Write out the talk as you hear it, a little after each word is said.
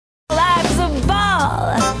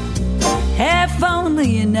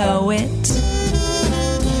it.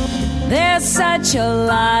 There's such a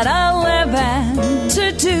lot of living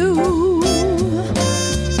to do.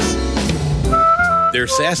 They're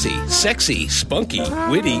sassy, sexy, spunky,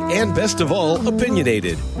 witty, and best of all,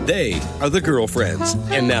 opinionated. They are the Girlfriends.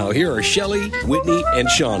 And now here are Shelley, Whitney, and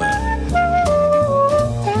Shauna.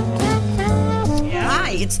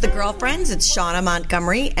 Hi, it's the Girlfriends. It's Shauna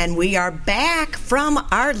Montgomery, and we are back from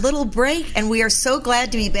our little break, and we are so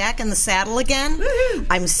glad to be back in the saddle again. Woo-hoo.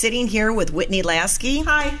 I'm sitting here with Whitney Lasky.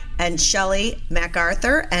 Hi. And Shelley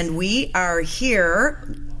MacArthur, and we are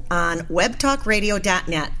here on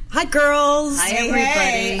webtalkradio.net. Hi, girls. Hi, everybody.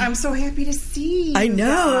 Hey, I'm so happy to see you. I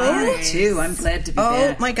know. Me too. I'm glad to be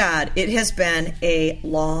back. Oh, my God. It has been a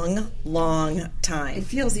long, long time. It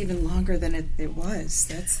feels even longer than it was.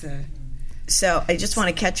 That's the... So I just want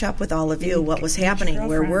to catch up with all of you. What was happening?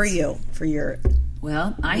 Where were you for your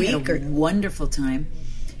Well, I had a wonderful time.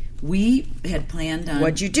 We had planned on...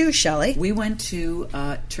 What'd you do, Shelley? We went to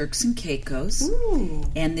Turks and Caicos. Ooh.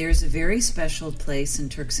 And there's a very special place in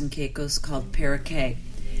Turks and Caicos called Paracay.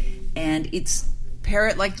 And it's...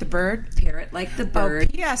 Parrot like the bird? Parrot like the bird.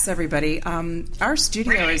 Oh, P.S., everybody. Our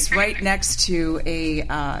studio is right next to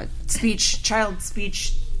a child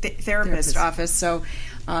speech therapist office, so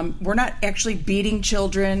we're not actually beating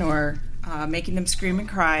children or making them scream and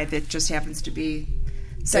cry. That just happens to be...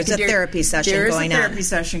 There's a therapy session going on. There is a therapy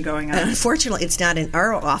session going on. Unfortunately, it's not in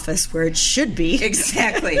our office where it should be.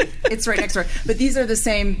 Exactly. It's right next door. But these are the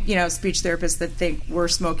same, speech therapists that think we're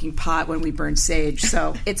smoking pot when we burn sage.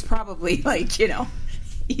 So it's probably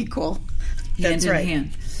equal. Hand in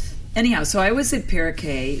hand. Anyhow, so I was at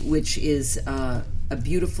Paracay, which is a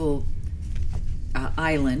beautiful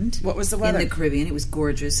island. What was the weather? In the Caribbean. It was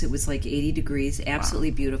gorgeous. It was like 80 degrees,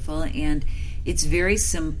 absolutely beautiful. And it's very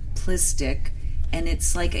simplistic. And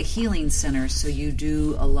it's like a healing center, so you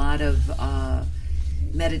do a lot of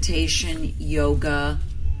meditation, yoga.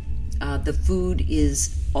 The food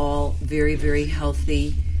is all very, very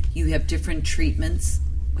healthy. You have different treatments.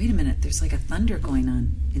 Wait a minute, there's like a thunder going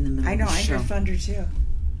on in the middle of the show. I hear thunder too.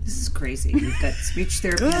 This is crazy. We've got speech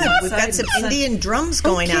therapy. Good. We've got some Indian drums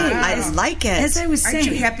going on. I like it. As I was saying, aren't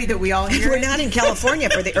you happy that we all hear We're it? not in California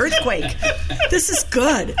for the earthquake. This is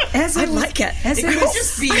good. I like it. It could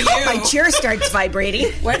just be you. My chair starts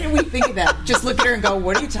vibrating. Why didn't we think of that? Just look at her and go,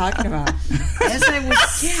 what are you talking about? As I was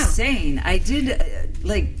saying, I did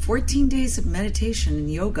 14 days of meditation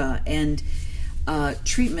and yoga and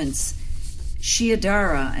treatments.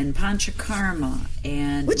 Shiodhara and Panchakarma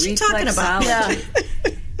and what you talking about? Yeah.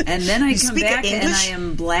 And then I come back and I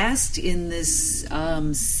am blessed in this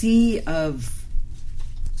sea of...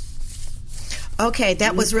 Okay,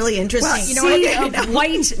 that was really interesting. Well, of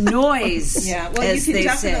white noise. Yeah, well, you can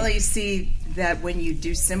definitely see that when you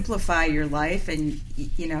do simplify your life and,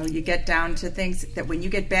 you get down to things that when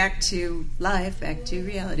you get back to life, back to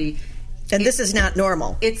reality... And this is not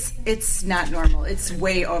normal. It's not normal. It's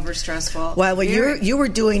way over stressful. Well, you were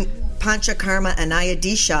doing Panchakarma and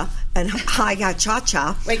Ayadisha and Haya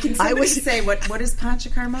Cha-Cha. Wait, can somebody say what is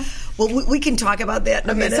Panchakarma? Well, we can talk about that in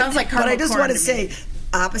a minute. It sounds like caramel but I just corn want to say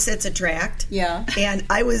opposites attract. Yeah. And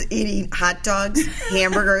I was eating hot dogs,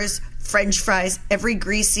 hamburgers, French fries, every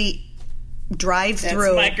greasy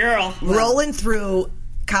drive-through. That's my girl. Rolling through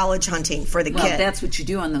college hunting for the kid. Well, that's what you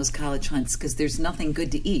do on those college hunts because there's nothing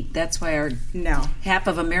good to eat. That's why half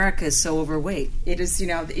of America is so overweight. It is,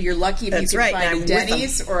 you're lucky if you can find a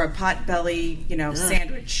Denny's or a Potbelly,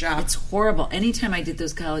 sandwich shop. It's horrible. Anytime I did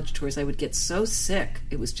those college tours, I would get so sick.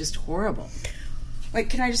 It was just horrible. Wait,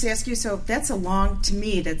 can I just ask you, so that's to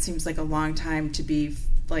me, that seems like a long time to be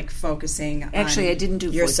focusing on... Actually, I didn't do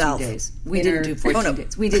 14 days. We didn't do 14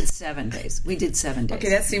 days. We did 7 days. Okay,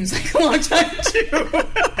 that seems like a long time, too.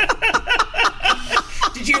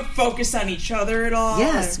 Did you focus on each other at all?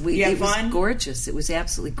 Yes. It was gorgeous. It was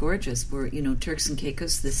absolutely gorgeous. We're, Turks and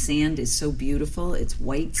Caicos, the sand is so beautiful. It's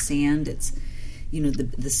white sand. It's,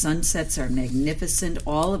 the sunsets are magnificent.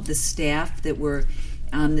 All of the staff that were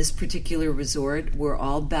on this particular resort were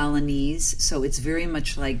all Balinese, so it's very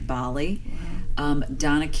much like Bali. Wow.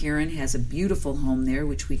 Donna Karen has a beautiful home there,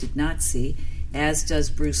 which we did not see, as does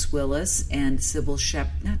Bruce Willis and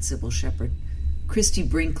Christy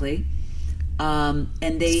Brinkley. And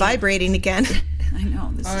they... It's vibrating again. I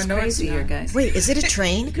know. This is crazy here, guys. Wait, is it a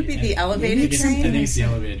train? It could be the elevated train. I think it's the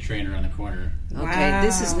elevated train around the corner. Okay, wow.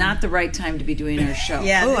 This is not the right time to be doing our show.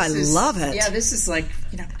 Yeah, I love it. Yeah, this is like,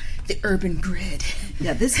 the Urban Grid.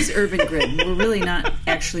 Yeah, this is Urban Grid. We're really not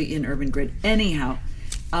actually in Urban Grid. Anyhow,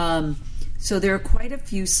 so there are quite a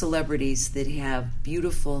few celebrities that have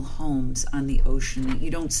beautiful homes on the ocean. You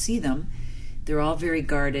don't see them. They're all very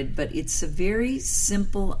guarded, but it's a very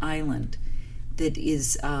simple island that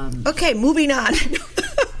is. Okay, moving on.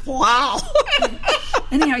 Wow.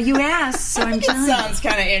 Anyhow, you asked, so I'm It telling sounds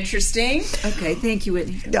kind of interesting. you. Okay, thank you,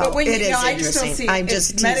 Whitney. No, But when it you is know, I just don't interesting. see I'm it's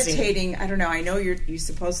just teasing. meditating. I don't know. I know you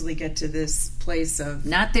supposedly get to this place of,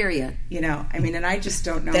 Not there yet. I mean, and I just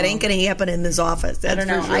don't know. That ain't going to happen in this office. That's I don't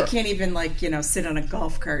know. for sure. I can't even sit on a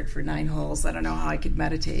golf cart for 9 holes. I don't know how I could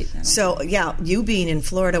meditate. So, yeah, you being in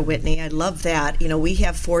Florida, Whitney, I love that. We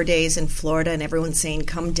have 4 days in Florida, and everyone's saying,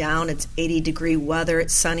 come down. It's 80-degree weather.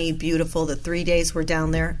 It's sunny, beautiful. The 3 days we're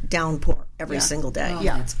down there, downpour every single day. Oh,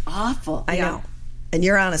 that's awful. I know. And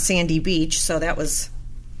you're on a sandy beach, so that was...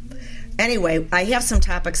 Anyway, I have some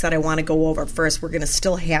topics that I want to go over. First, we're going to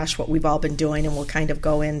still hash what we've all been doing, and we'll kind of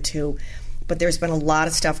go into... But there's been a lot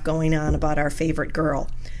of stuff going on about our favorite girl,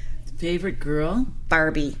 Favorite girl?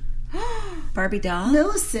 Barbie. Barbie doll?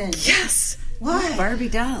 Millicent. Yes. What? Barbie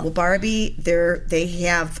doll. Well, Barbie, they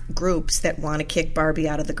have groups that want to kick Barbie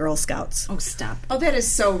out of the Girl Scouts. Oh, stop. Oh, that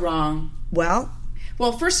is so wrong. Well,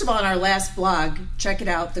 Well, first of all, on our last blog, check it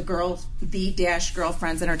out,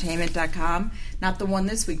 the-girlfriendsentertainment.com. Not the one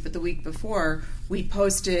this week, but the week before, we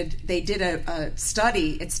posted, they did a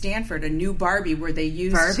study at Stanford, a new Barbie, where they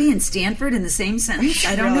used... Barbie and Stanford in the same sentence?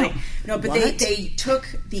 I don't Really? know. No, but What? they took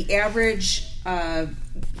the average,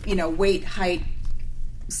 weight, height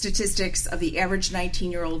statistics of the average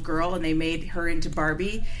 19-year-old girl, and they made her into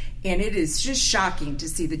Barbie. And it is just shocking to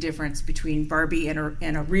see the difference between Barbie and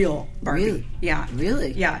a real Barbie. Really? Yeah.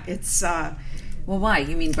 Really? Yeah, it's... Well, why?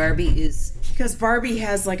 You mean Barbie is... Because Barbie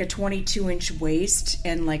has like a 22-inch waist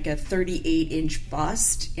and like a 38-inch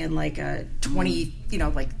bust and like a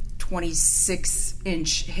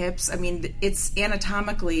 26-inch hips. I mean, it's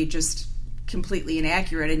anatomically just completely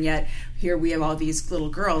inaccurate, and yet here we have all these little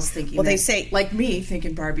girls thinking, Well, they say- like me,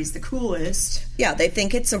 thinking Barbie's the coolest. yeah, they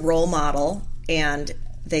think it's a role model, and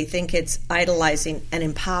they think it's idolizing an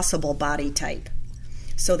impossible body type.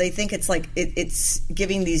 So they think it's like it's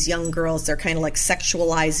giving these young girls, they're kind of like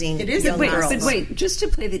sexualizing It is young Wait, girls. but wait, just to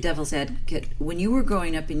play the devil's advocate, when you were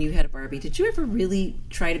growing up and you had a Barbie, did you ever really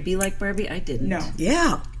try to be like Barbie? I didn't. No.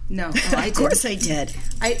 Yeah. No. Of course I did.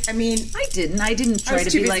 I mean, I didn't. I didn't I try was to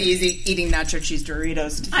too be busy like... eating nacho cheese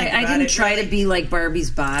Doritos to think I about didn't it, try really. to be like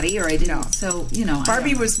Barbie's body, or I didn't... No. So,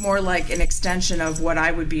 Barbie was more like an extension of what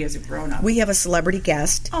I would be as a grown-up. We have a celebrity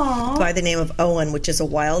guest Aw. by the name of Owen, which is a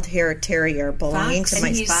wild hair terrier belonging Fox? to my...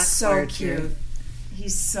 And he's Fox so Lord, cute.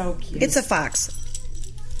 He's so cute. It's a fox.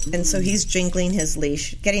 And so he's jingling his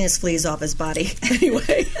leash, getting his fleas off his body.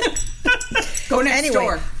 Anyway. Go next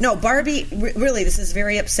door. No, Barbie, really, this is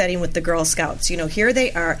very upsetting with the Girl Scouts. Here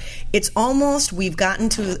they are. It's almost, we've gotten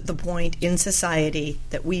to the point in society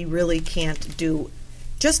that we really can't do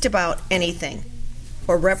just about anything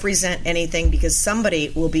or represent anything because somebody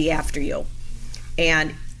will be after you.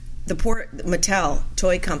 And the poor Mattel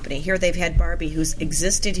toy company, here they've had Barbie, who's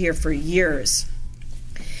existed here for years.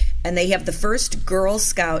 And they have the first Girl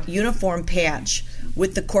Scout uniform patch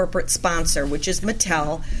with the corporate sponsor, which is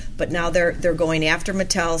Mattel. But now they're going after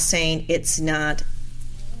Mattel, saying it's not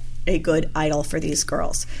a good idol for these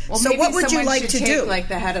girls. Well, so maybe what would you someone like should to take, do? like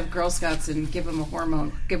the head of Girl Scouts and give her a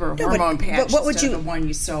hormone but patch what would instead you- of the one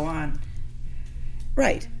you sew on.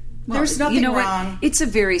 Right. Well, There's nothing what? wrong. It's a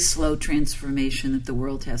very slow transformation that the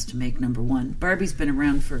world has to make, number one. Barbie's been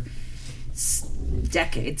around for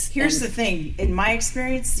decades. Here's and the thing. In my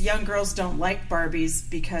experience, young girls don't like Barbies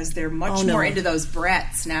because they're much Oh, no. more into those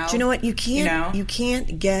brats now. Do you know what? You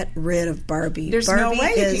can't get rid of Barbie. There's Barbie no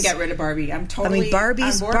way you is, can get rid of Barbie. I'm totally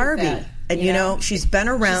Barbie's on board Barbie. with that, And she's been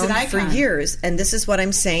around She's an for icon. years. And this is what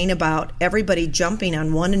I'm saying about everybody jumping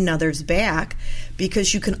on one another's back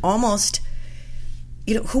because you can almost,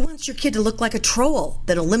 who wants your kid to look like a troll?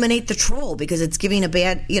 Then eliminate the troll because it's giving a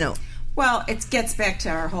bad, Well, it gets back to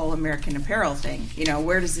our whole American Apparel thing.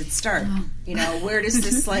 Where does it start? Where does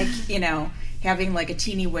this having like a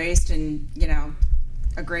teeny waist and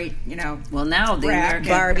a great well, now the rack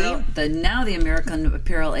American and Apparel, the American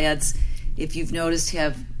Apparel ads, if you've noticed,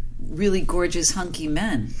 have really gorgeous hunky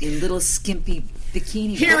men in little skimpy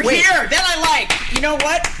bikini. Here, that I like. You know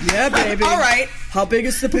what? Yeah, baby. All right. How big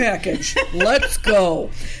is the package? Let's go.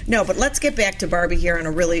 No, but let's get back to Barbie here on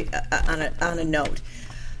a really on a note.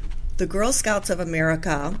 The Girl Scouts of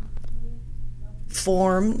America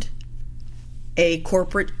formed a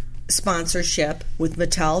corporate sponsorship with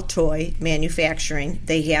Mattel Toy Manufacturing.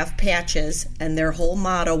 They have patches, and their whole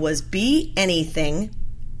motto was be anything,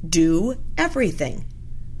 do everything.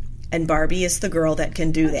 And Barbie is the girl that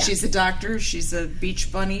can do that. She's a doctor. She's a beach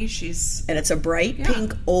bunny. And it's a bright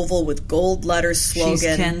pink oval with gold letters slogan.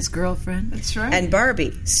 She's Ken's girlfriend. That's right. And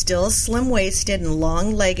Barbie, still slim-waisted and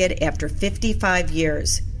long-legged after 55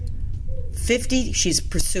 years. She's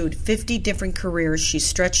pursued 50 different careers. She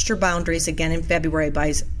stretched her boundaries again in February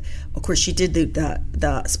by, of course, she did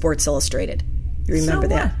the Sports Illustrated. You remember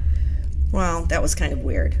that? Well, that was kind of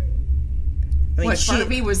weird. I mean,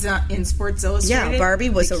 Barbie was in Sports Illustrated? Yeah, Barbie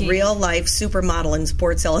was a real-life supermodel in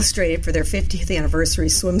Sports Illustrated for their 50th anniversary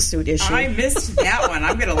swimsuit issue. I missed that one.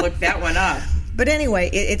 I'm going to look that one up. But anyway,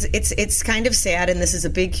 it's kind of sad, and this is a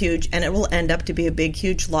big, huge, and it will end up to be a big,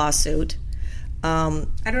 huge lawsuit. I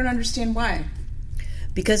don't understand why.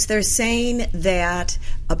 Because they're saying that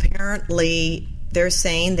apparently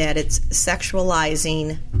it's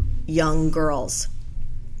sexualizing young girls.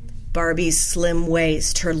 Barbie's slim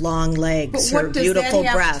waist, her long legs, her beautiful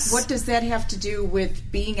breasts. What does that have to do with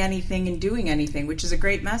being anything and doing anything, which is a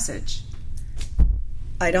great message?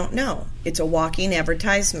 I don't know. It's a walking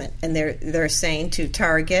advertisement, and they're saying to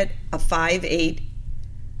target 5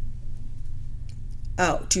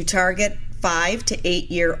 to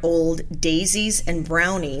 8 year old daisies and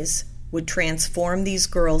brownies would transform these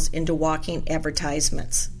girls into walking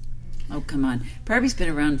advertisements. Oh, come on. Barbie's been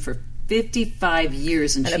around for 55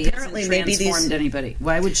 years and she apparently hasn't transformed anybody.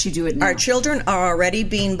 Why would she do it now? Our children are already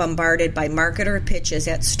being bombarded by marketer pitches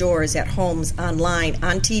at stores, at homes, online,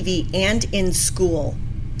 on TV, and in school.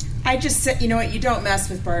 I just said, you know what, you don't mess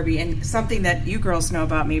with Barbie, and something that you girls know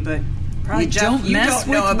about me, but probably you Jeff, don't you mess don't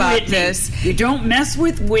with know about Whitney. this. You don't mess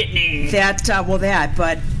with Whitney.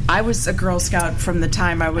 But I was a Girl Scout from the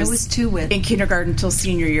time I was too, Whit. in kindergarten until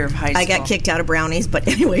senior year of high school. I got kicked out of brownies, but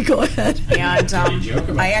anyway, go ahead. And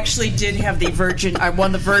I actually did have I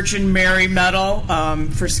won the Virgin Mary Medal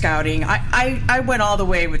for scouting. I went all the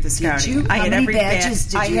way with the scouting. you? I How had many every badges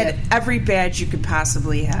did I you had have? every badge you could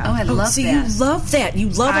possibly have. Oh, I love See, that. you love that. You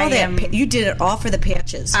love all that. You did it all for the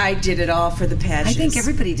patches. I did it all for the patches. I think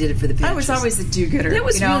everybody did it for the patches. I was always a do-gooder. That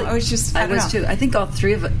was really, I was just. I was too. I think all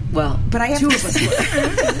three of it. Well, But I have two to of us were.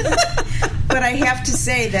 But I have to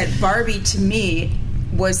say that Barbie to me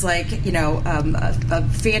was like, a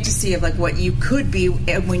fantasy of like what you could be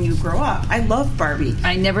when you grow up. I love Barbie.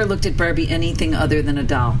 I never looked at Barbie anything other than a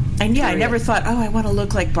doll. And yeah, I Period. never thought, I want to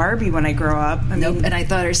look like Barbie when I grow up. I Nope. mean, And I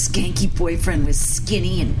thought her skanky boyfriend was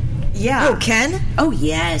skinny and. yeah. Oh, Ken? Oh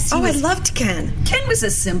yes. I loved Ken. Ken was a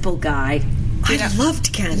simple guy, I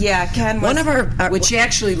loved Ken. Yeah, Ken was. One of our which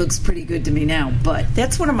actually looks pretty good to me now. But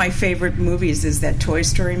That's one of my favorite movies. Is that Toy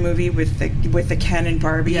Story movie with the Ken and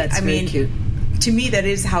Barbie? Yeah, it's very cute. To me, that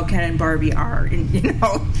is how Ken and Barbie are. And,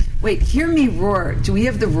 wait, hear me roar. Do we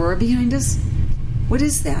have the roar behind us? What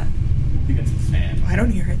is that? I think it's a fan. I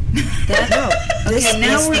don't hear it. Okay,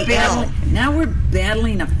 now we're battling. Now we're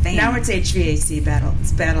battling a fan. Now it's HVAC battle.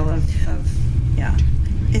 It's battle of yeah.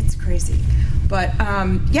 It's crazy. But,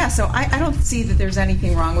 so I don't see that there's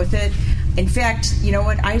anything wrong with it. In fact, you know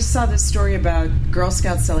what? I saw this story about Girl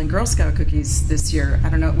Scouts selling Girl Scout cookies this year. I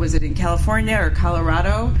don't know, was it in California or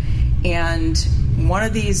Colorado? And one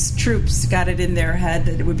of these troops got it in their head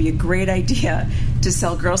that it would be a great idea to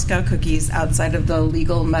sell Girl Scout cookies outside of the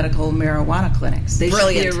legal medical marijuana clinics. They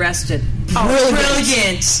should be arrested. Oh,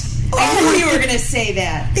 brilliant. I knew you were going to say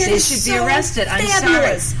that. They should be arrested. I'm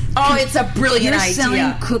sorry. Oh, it's a brilliant You're idea.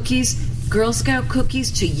 selling cookies, Girl Scout cookies,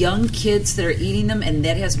 to young kids that are eating them, and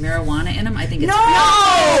that has marijuana in them. I think it's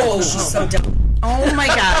No! She's so dumb. Oh my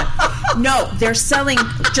God. No, they're selling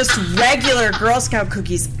just regular Girl Scout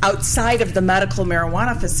cookies outside of the medical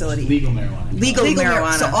marijuana facility. Legal marijuana. Legal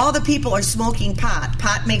marijuana. So all the people are smoking pot.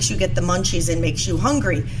 Pot makes you get the munchies and makes you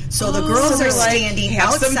hungry. So the girls so are they're like, standing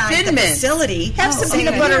have some outside Thin the Mints. facility. Have some saying,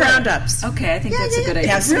 peanut butter roundups. Okay, I think that's a good idea.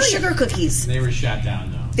 Have some sugar cookies. They were shot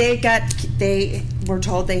down, though. They were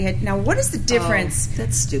told they had. Now, what is the difference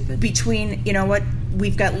That's stupid. between,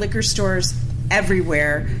 we've got liquor stores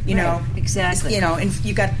everywhere, exactly. and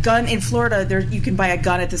you got gun in Florida, there you can buy a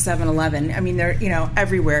gun at the 7-Eleven. I mean, they're,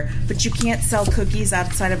 everywhere, but you can't sell cookies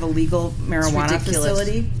outside of a legal marijuana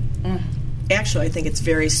facility. Actually, I think it's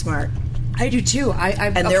very smart. I do too.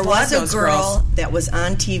 And there was a girl that was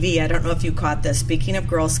on TV. I don't know if you caught this. Speaking of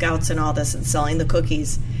Girl Scouts and all this and selling the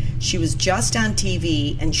cookies, she was just on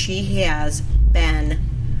TV, and she has been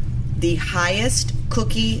the highest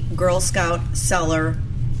cookie Girl Scout seller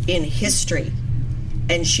in history.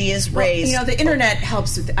 And she has raised... the internet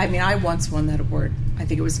helps with... I once won that award. I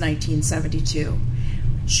think it was 1972.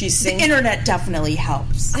 The internet definitely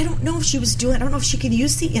helps. I don't know if she was doing... I don't know if she can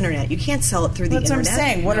use the internet. You can't sell it through the That's internet. what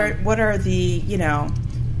I'm saying. What are the,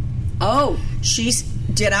 Oh, She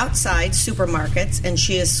did outside supermarkets, and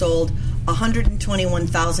she has sold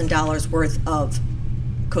 $121,000 worth of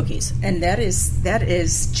cookies. And that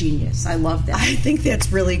is genius. I love that. I think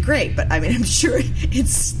that's really great, but I'm sure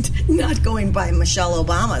it's not going by Michelle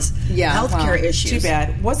Obama's healthcare issues. Too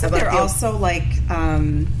bad. Wasn't there also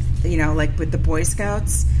like with the Boy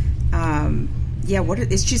Scouts.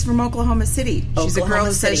 She's from Oklahoma City. She's a girl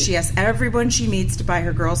who says she asks everyone she meets to buy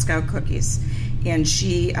her Girl Scout cookies. And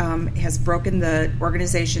she has broken the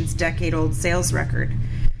organization's decade-old sales record.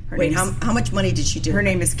 How much money did she do? Her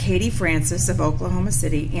name is Katie Francis of Oklahoma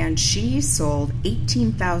City, and she sold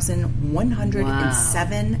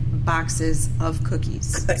 18,107 boxes of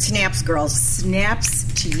cookies. Snaps, girls. Snaps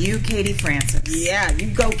to you, Katie Francis. Yeah,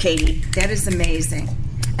 you go, Katie. That is amazing.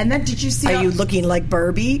 And then did you see... Are you looking like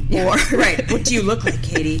Barbie? Or Right. What do you look like,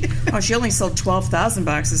 Katie? Oh, she only sold 12,000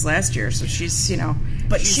 boxes last year, so she's,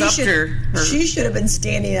 But she's she up should, to her... She should have been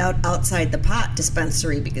standing outside the pot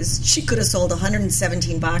dispensary because she could have sold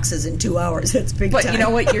 117 boxes in 2 hours. That's big time. But you know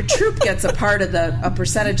what? Your troop gets a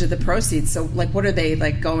percentage of the proceeds. So, like, what are they,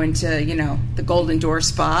 like, going to, the Golden Door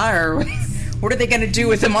Spa? Or what are they going to do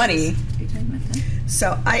with the money? Are you talking about that?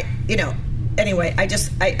 So, anyway,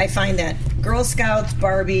 I find that Girl Scouts,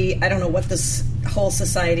 Barbie, I don't know what this whole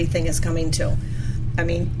society thing is coming to. I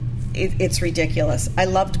mean, it's ridiculous. I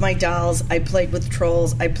loved my dolls. I played with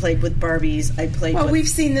trolls. I played with Barbies. Well, we've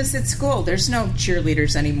seen this at school. There's no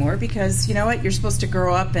cheerleaders anymore because, you know what, you're supposed to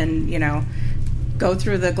grow up and, go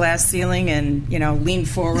through the glass ceiling and, lean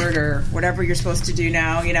forward or whatever you're supposed to do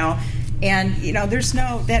now, And, there's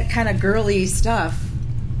that kind of girly stuff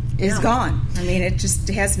is gone. I mean, it just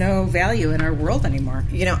has no value in our world anymore.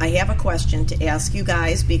 I have a question to ask you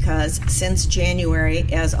guys because since January,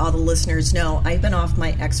 as all the listeners know, I've been off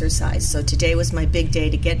my exercise. So today was my big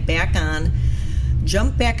day to get back on,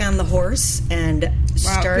 jump back on the horse and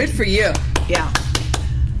start. Wow, good for you. Yeah.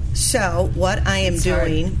 So what I am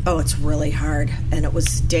doing, it's really hard. And it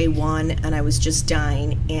was day one and I was just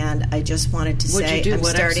dying. And I just wanted to What'd say you do? I'm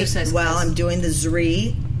What starting. exercise Well, class? I'm doing the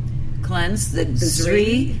Zri. Cleanse, the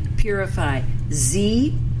Zri Purify.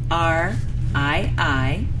 Zrii.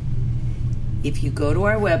 If you go to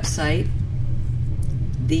our website,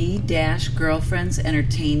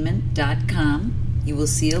 the-girlfriendsentertainment.com, you will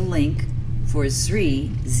see a link for Zrii,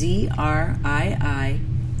 Zrii,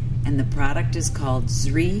 and the product is called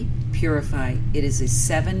Zri Purify. It is a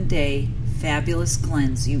 7-day fabulous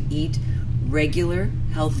cleanse. You eat regular,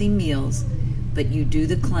 healthy meals, but you do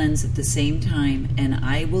the cleanse at the same time, and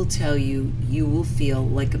I will tell you, you will feel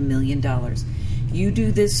like $1 million. You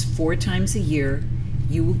do this 4 times a year,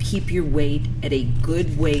 you will keep your weight at a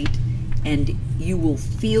good weight, and you will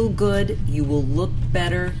feel good, you will look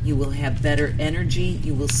better, you will have better energy,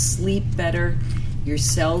 you will sleep better, your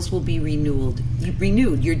cells will be renewed.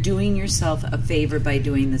 You're doing yourself a favor by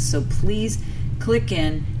doing this. So please click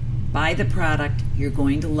in, buy the product, you're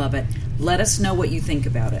going to love it. Let us know what you think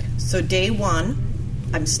about it. So day one,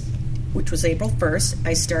 which was April 1st,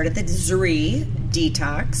 I started the Zri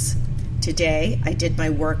detox. Today, I did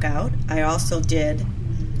my workout. I also did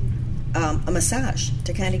a massage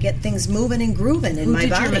to kind of get things moving and grooving in my body.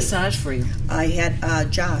 Who did your massage for you? I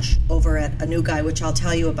had Josh over at A New Guy, which I'll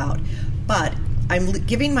tell you about. But I'm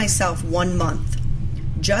giving myself 1 month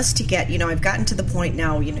just to get, I've gotten to the point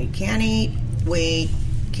now, you can't eat wheat,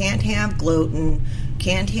 can't have gluten,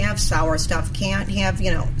 can't have sour stuff, can't have,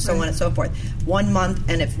 so on and so forth. 1 month,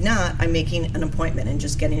 and if not, I'm making an appointment and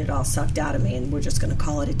just getting it all sucked out of me, and we're just going to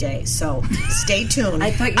call it a day. So stay tuned. I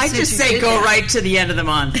thought you I said just you say did go that. right to the end of the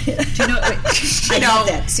month. Do you know, I love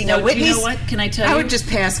that. See, now do you Whitney's... know what? Can I tell you? I would just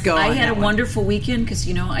pass go I on had that a one. wonderful weekend because,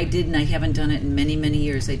 I did, and I haven't done it in many, many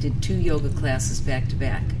years. I did 2 yoga classes back to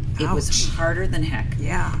back. It was Ouch. harder than heck.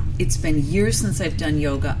 Yeah. It's been years since I've done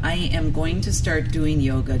yoga. I am going to start doing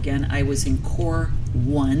yoga again. I was in Core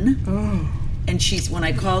 1. Oh. And when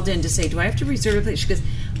I called in to say, do I have to reserve a place? She goes,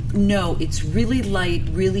 no, it's really light,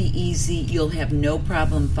 really easy. You'll have no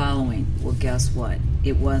problem following. Well, guess what?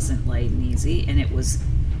 It wasn't light and easy, and it was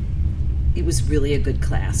really a good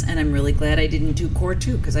class. And I'm really glad I didn't do Core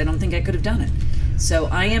 2 because I don't think I could have done it. So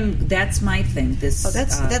that's my thing.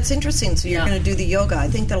 that's interesting. So you're going to do the yoga. I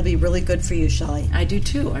think that'll be really good for you, Shelley. I do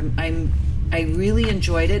too. I really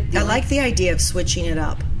enjoyed it. I like the idea of switching it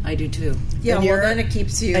up. I do too. Yeah, And well, you're- then it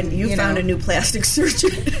keeps you... And you found a new plastic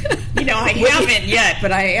surgeon. I haven't yet,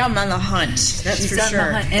 but I am on the hunt. That's She's for on the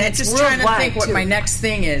sure. hunt, and it's just trying to worldwide, think what too. my next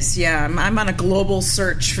thing is. Yeah, I'm on a global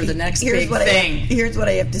search for the next big thing. Here's what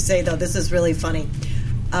I have to say, though. This is really funny.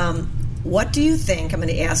 What do you think, I'm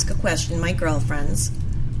going to ask a question, my girlfriends,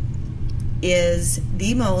 is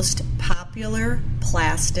the most popular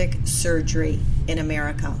plastic surgery in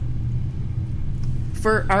America?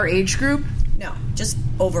 For our age group, No, just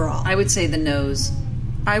overall. I would say the nose.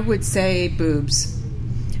 I would say boobs.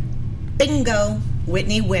 Bingo!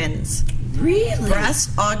 Whitney wins. Really?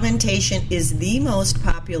 Breast augmentation is the most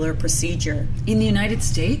popular procedure In the United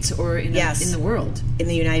States or in Yes. in the world? in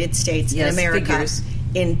the United States, Yes, in America. figures.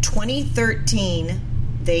 In 2013,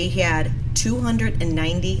 they had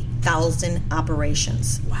 290,000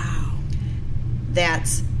 operations. Wow.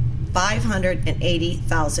 That's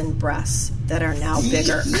 580,000 breasts that are now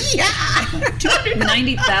bigger.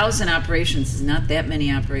 290,000 operations is not that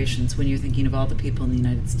many operations when you're thinking of all the people in the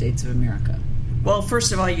United States of America. Well,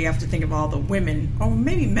 first of all, you have to think of all the women. Oh,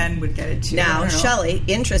 maybe men would get it too. Now, Shelley,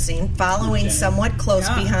 interesting, following somewhat close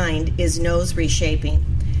behind is nose reshaping.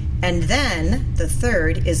 And then the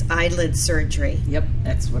third is eyelid surgery. Yep,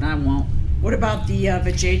 that's what I want. What about the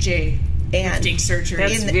vajayjay lifting surgery?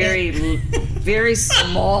 That's very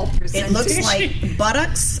small percentage. It looks like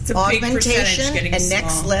buttocks, a big percentage augmentation, getting and neck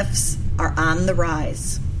small. lifts are on the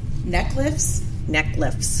rise. Neck lifts? Neck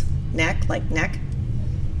lifts. Neck, like neck.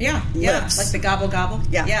 Yeah, Lifts. like the gobble gobble.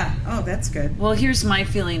 Yeah. Oh, that's good. Well, here's my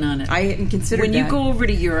feeling on it. I hadn't considered when that. you go over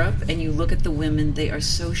to Europe and you look at the women, they are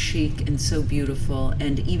so chic and so beautiful,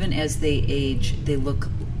 and even as they age, they look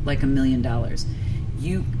like $1 million.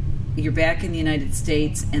 You're back in the United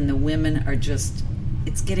States, and the women are just,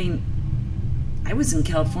 it's getting... I was in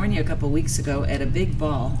California a couple weeks ago at a big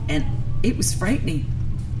ball, and it was frightening.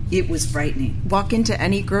 It was frightening. Walk into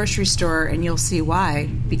any grocery store and you'll see why,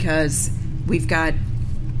 because we've got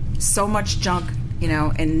so much junk,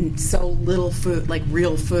 and so little food, like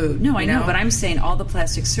real food. No, I know, but I'm saying all the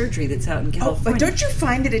plastic surgery that's out in California. But don't you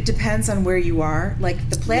find that it depends on where you are? Like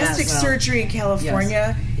the plastic Yes. surgery in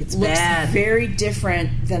California It's looks bad. very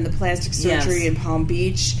different than the plastic surgery Yes. in Palm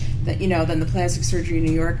Beach, than the plastic surgery in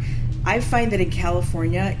New York. I find that in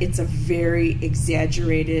California, it's a very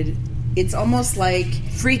exaggerated. It's almost like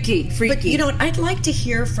Freaky. But you know what? I'd like to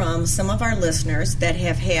hear from some of our listeners that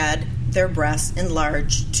have had their breasts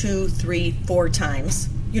enlarged 2, 3, 4 times,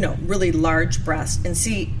 really large breasts, and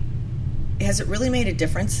see, has it really made a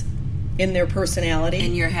difference in their personality?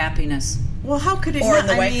 In your happiness. well, how could it? Or not? in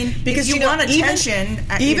the way, I mean, because if you want attention,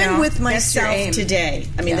 even with that's your myself aim. today.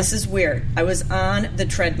 I mean, Yeah. this is weird. I was on the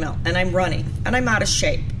treadmill and I'm running and I'm out of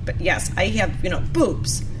shape. But yes, I have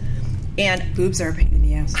boobs, and Boobs are a pain in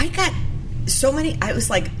the ass. I got so many. I was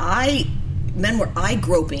like, men were eye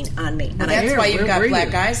groping on me, and That's why you've where got were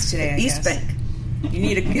black you? eyes today. I East guess. Bank. You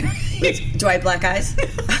need a Do I have black eyes?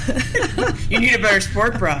 you need a better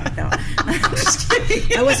sport bra. No, I'm just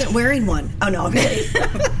kidding. I wasn't wearing one. Oh no, I'm kidding.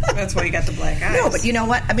 That's why you got the black eyes. No, but you know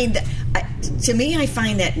what? I mean, to me, I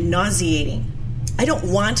find that nauseating. I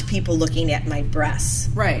don't want people looking at my breasts.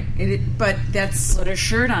 right. But that's Put a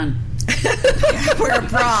shirt on. wear a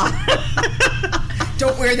bra.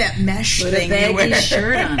 Don't wear that mesh Put a thing you wear. baggy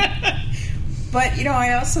shirt on. But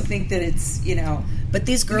I also think that it's But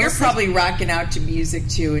these girls, you're probably rocking out to music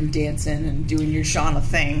too and dancing and doing your Shauna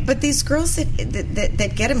thing. But these girls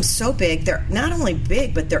that get them so big, they're not only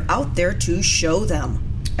big, but they're out there to show them.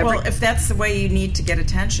 Well, if that's the way you need to get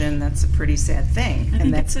attention, that's a pretty sad thing. I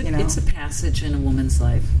think that's it's a passage in a woman's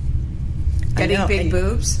life. getting know, big and-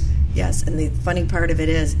 boobs. Yes, and the funny part of it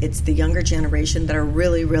is, it's the younger generation that are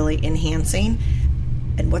really, really enhancing.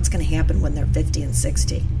 And what's going to happen when they're 50 and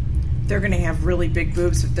 60? They're going to have really big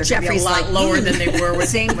boobs, but they're going to be a Jeffrey's lot like, lower than they were when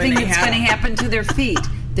Same when thing they that's had going to them. happen to their feet.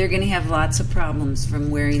 They're going to have lots of problems from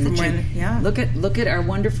wearing the From jeans. yeah. Look at our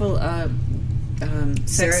wonderful Sex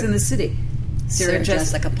Sarah- in the City. Sarah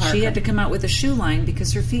Jessica Parker. She had to come out with a shoe line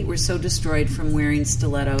because her feet were so destroyed from wearing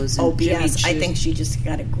stilettos and Oh, jimmy BS. I shoes. think she just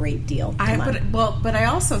got a great deal. Come on. But I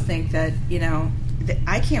also think that that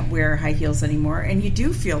I can't wear high heels anymore, and you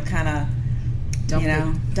do feel kind of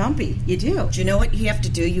dumpy. You do. Do you know what you have to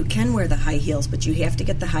do? You can wear the high heels, but you have to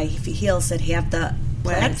get the high heels that have the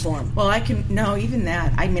platform. Well, I can even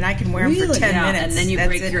that. I mean, I can wear them for Really? 10 Yeah, minutes, and then you That's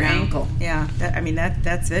break it your now. ankle. Yeah,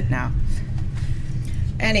 that's it now.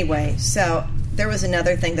 Anyway, so there was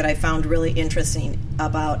another thing that I found really interesting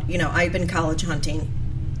about, I've been college hunting,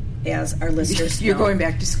 as our listeners You're know. going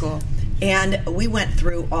back to school. And we went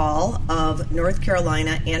through all of North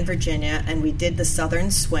Carolina and Virginia, and we did the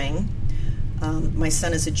Southern Swing. My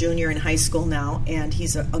son is a junior in high school now, and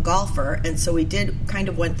he's a golfer, and so we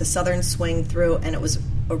went the Southern Swing through, and it was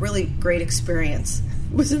a really great experience.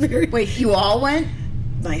 It was a very... Wait, you all went?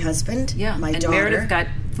 My husband, Yeah, my and daughter. Meredith got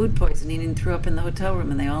food poisoning and threw up in the hotel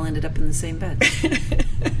room, and they all ended up in the same bed.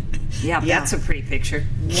 Yeah, that's a pretty picture.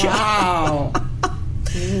 Wow. Wow.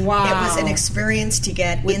 It was an experience to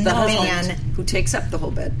get With in the the husband van. who takes up the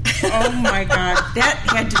whole bed. Oh my God, that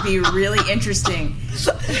had to be really interesting.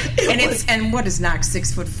 And what is Knox,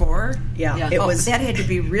 6'4"? Yeah, Yeah. it Oh, was. that had to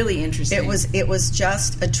be really interesting. It was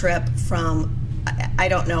just a trip from. I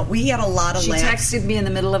don't know. We had a lot of She laughs. texted me in the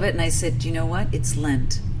middle of it, and I said, "Do you know what? It's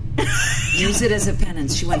Lent. Use it as a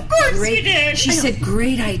penance. She went, Of course great. you did. She said,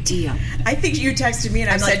 great idea. I think you texted me and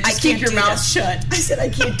I said, like, just I keep can't your do mouth this. shut. I said, I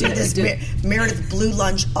can't do this. Meredith blew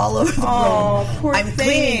lunch all over the room. Oh, poor I'm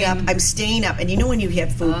cleaning thing. up. I'm staying up. And you know when you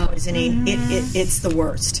have food poisoning, it's the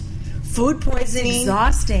worst. Food poisoning,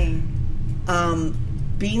 Exhausting.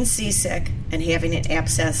 being seasick, and having an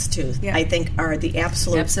abscess tooth, Yeah. I think are the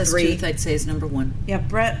absolute Abscess three. tooth, I'd say, is number one. Yeah,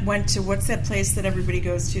 Brett went to, what's that place that everybody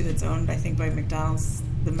goes to that's owned, I think, by McDonald's?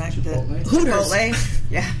 Chipotle? Hooters. Chipotle.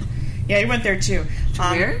 Yeah, he went there too.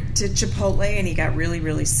 Where? To Chipotle, and he got really,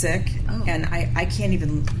 really sick. Oh. And I can't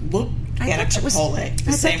even look at a thought that was- Chipotle.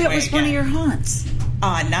 I thought that was one of your haunts.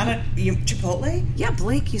 Not a Chipotle. Yeah,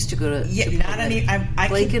 Blake used to go to Yeah, Chipotle. not any. I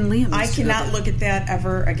Blake and Liam I used to go cannot there. look at that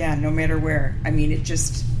ever again, no matter where. I mean, it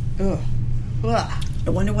just. Ugh. I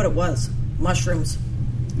wonder what it was. Mushrooms.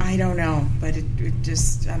 I don't know, but it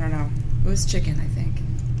just. I don't know. It was chicken, I think.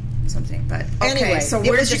 Something, but okay. Anyway, So it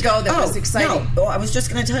where was did you just- go? That was exciting. No, I was just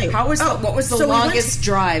going to tell you. How was what was the so we went longest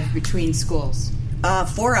drive between schools?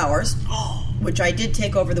 4 hours, which I did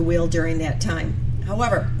take over the wheel during that time.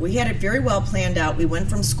 However, we had it very well planned out. We went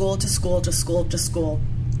from school to school to school to school.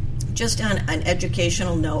 Just on an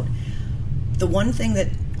educational note, the one thing that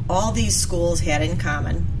all these schools had in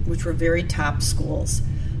common, which were very top schools,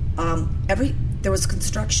 there was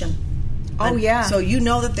construction. Oh, yeah. So you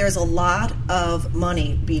know that there's a lot of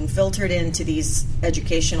money being filtered into these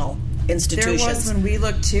educational institutions. There was when we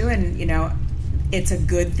looked too, and it's a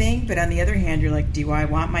good thing. But on the other hand, you're like, do I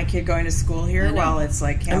want my kid going to school here know. while it's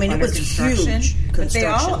like half I mean, it under was construction? huge But they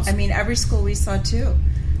all, constructions. I mean, every school we saw too,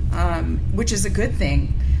 which is a good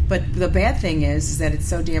thing. But the bad thing is that it's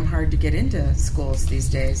so damn hard to get into schools these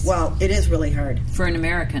days. Well, it is really hard. For an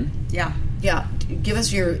American. Yeah. Yeah, give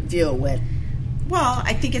us your view, Whit. Well,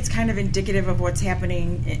 I think it's kind of indicative of what's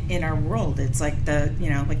happening in our world. It's like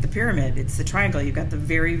like the pyramid. It's the triangle. You've got the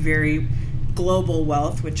very, very global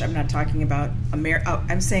wealth, which I'm not talking about.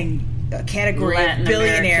 I'm saying a category Latin of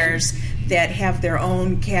billionaires that have their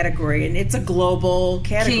own category, and it's a global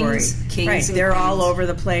category. Kings right? and They're all queens. over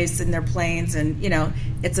the place in their planes, and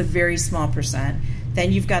it's a very small percent.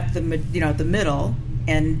 Then you've got the middle.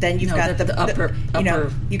 And then you've got the upper.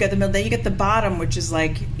 you got the middle. Then you get the bottom, which is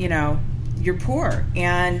like you're poor,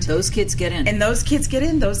 and Those kids get in. and those kids get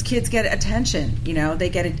in. Those kids get attention. They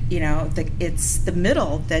get it. It's the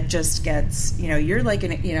middle that just gets. You're like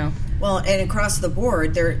Well, and across the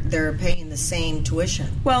board, they're paying the same tuition.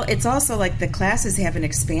 Well, it's also like the classes haven't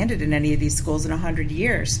expanded in any of these schools in 100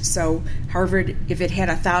 years. So Harvard, if it had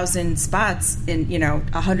 1,000 spots in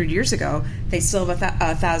 100 years ago, they still have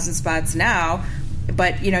 1,000 spots now.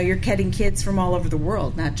 But you're getting kids from all over the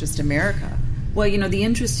world, not just America. Well, the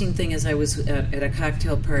interesting thing is I was at a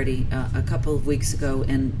cocktail party a couple of weeks ago,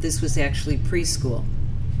 and this was actually preschool.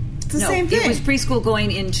 It's the same thing. It was preschool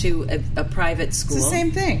going into a private school. It's the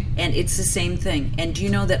same thing. And it's the same thing. And do you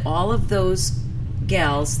know that all of those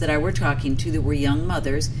gals that I were talking to that were young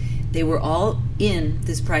mothers, they were all in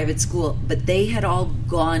this private school, but they had all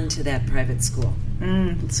gone to that private school.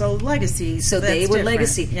 So legacy. So they that's were different.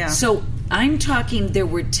 legacy. Yeah. So I'm talking, there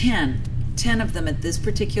were 10 of them at this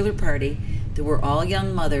particular party that were all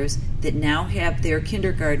young mothers that now have their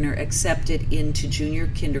kindergartner accepted into junior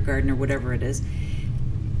kindergarten or whatever it is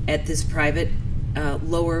at this private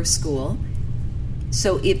lower school.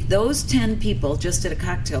 So if those 10 people just at a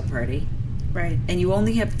cocktail party, right. and you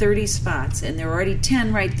only have 30 spots, and there are already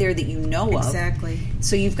 10 right there that you know of. Exactly.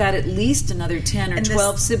 So you've got at least another 10 or And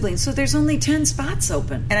 12 siblings. So there's only 10 spots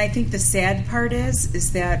open. And I think the sad part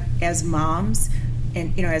is that as moms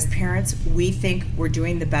and as parents, we think we're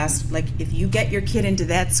doing the best. Like if you get your kid into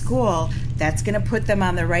that school, that's going to put them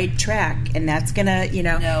on the right track, and that's going to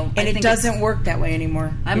No, I and it think doesn't work that way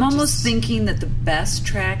anymore. I'm It almost just- thinking that the best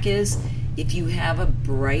track is if you have a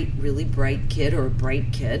really bright kid or a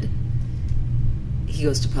bright kid, he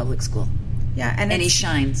goes to public school. Yeah, And he it's-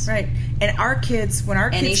 shines. Right. And our kids, when our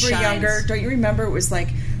And kids he were shines. younger, don't you remember? It was like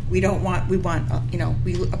we we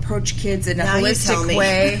approach kids in a Now you tell holistic me.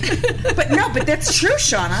 way. But that's true,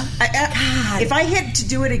 Shauna. If I had to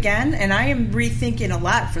do it again, and I am rethinking a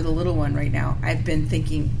lot for the little one right now. I've been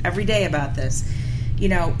thinking every day about this.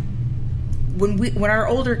 When our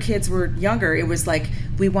older kids were younger, it was like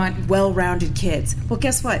we want well-rounded kids. Well,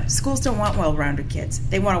 guess what? Schools don't want well-rounded kids.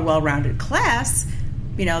 They want a well-rounded class,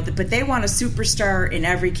 but they want a superstar in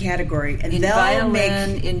every category, and In they'll violin,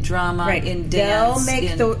 make in drama, right. in dance.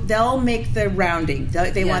 They'll make the rounding.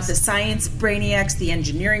 They want Yes. the science brainiacs, the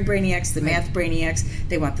engineering brainiacs, the math brainiacs.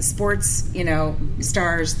 They want the sports,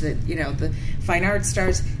 stars, the fine arts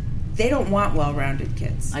stars. they don't want well-rounded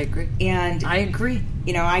kids. I agree. And I agree.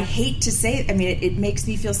 you know, I hate to say it. I mean, it makes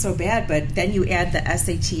me feel so bad, but then you add the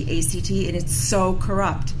SAT, ACT, and it's so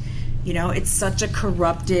corrupt. You know, it's such a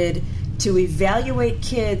corrupted, to evaluate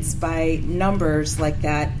kids by numbers like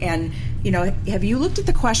that. And, you know, have you looked at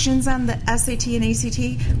the questions on the SAT and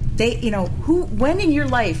ACT? They, you know, when in your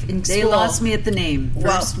life in They school, lost me at the name.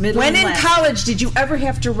 First, middle, when and in last. college did you ever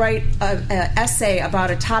have to write an essay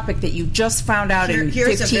about a topic that you just found out in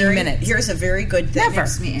 15 minutes? Here's a very good thing. Never.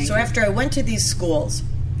 Makes me angry. So after I went to these schools,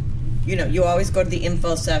 you know, you always go to the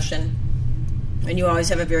info session, and you always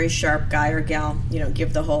have a very sharp guy or gal, you know,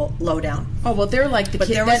 give the whole lowdown. Oh, well, they're like the But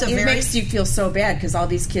kids. there was It a very- makes you feel so bad because all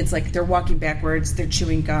these kids, like, they're walking backwards, they're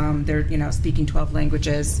chewing gum, they're, you know, speaking 12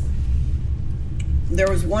 languages. There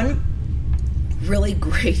was one really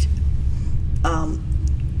great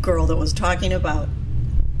girl that was talking about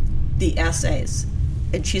the essays,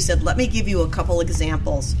 and she said, let me give you a couple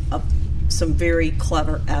examples of some very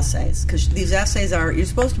clever essays, because these essays are, you're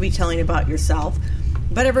supposed to be telling about yourself,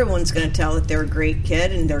 but everyone's going to tell that they're a great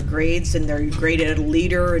kid and their grades and they're great at a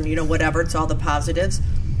leader and, you know, whatever, it's all the positives.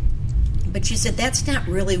 But she said that's not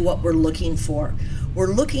really what we're looking for. We're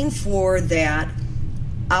looking for that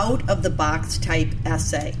out-of-the-box type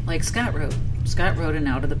essay. Like Scott wrote. Scott wrote an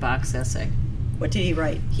out-of-the-box essay. What did he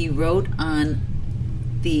write? He wrote on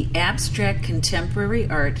the abstract contemporary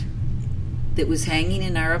art that was hanging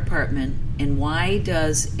in our apartment, and why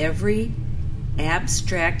does every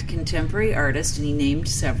abstract contemporary artist, and he named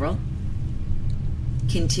several,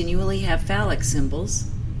 continually have phallic symbols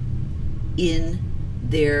in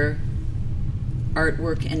their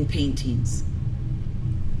artwork and paintings.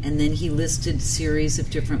 And then he listed a series of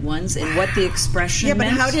different ones and what the expression Yeah, but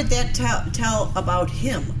meant. how did that tell about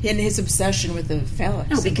him? In his obsession with the phallic.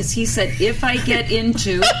 No, because he said if I get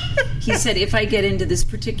into this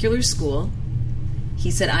particular school, he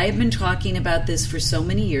said I have been talking about this for so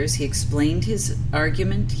many years. He explained his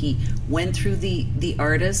argument. He went through the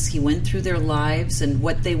artists. He went through their lives and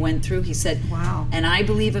what they went through. He said, Wow. And I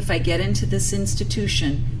believe if I get into this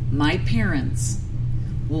institution, my parents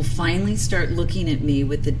will finally start looking at me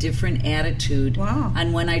with a different attitude Wow.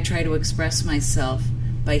 on when I try to express myself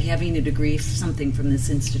by having a degree something from this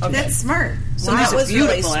institution. That's smart. So It that was was a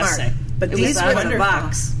beautiful really smart. essay. But It these was were out of the wonderful.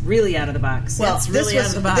 box, really out of the box. Well, That's this really out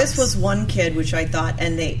was of the box. this was one kid which I thought,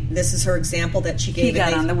 and this is her example that she gave. he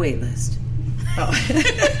got and on the wait list.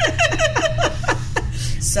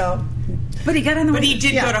 So But he got on the But wait he list.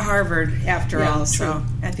 did Yeah. go to Harvard after Yeah, all, true. so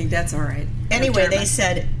I think that's all right. anyway, they Retirement.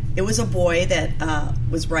 said it was a boy that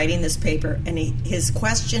was writing this paper, and his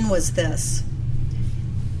question was this: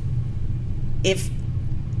 if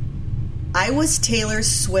I was Taylor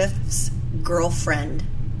Swift's girlfriend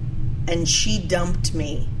and she dumped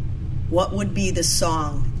me, what would be the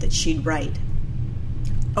song that she'd write?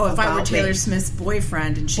 Oh, if I were about Taylor me. Smith's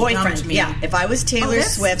boyfriend and she Boyfriend, dumped me. yeah. If I was Taylor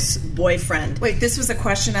that's- Swift's boyfriend. Wait, this was a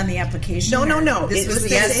question on the application? No. or- This It was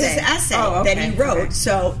the his essay. essay Oh, that okay, he wrote. okay.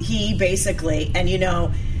 So he basically, and you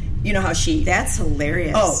know how she. That's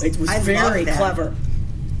hilarious. Oh, it was I love very that. clever.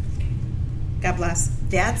 God bless.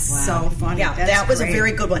 That's Wow. so funny. Yeah, That's that was great. a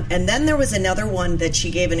very good one. And then there was another one that she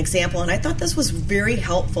gave an example, and I thought this was very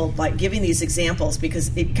helpful by giving these examples because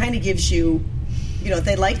it kind of gives you,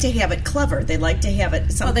 they like to have it clever. They like to have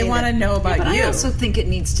it something. Well, they want to know about But you. I also think it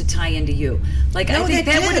needs to tie into you. Like, No, I think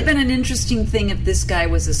that that would have did. been an interesting thing if this guy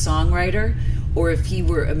was a songwriter or if he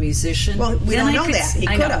were a musician. Well, we Then don't I know could that. He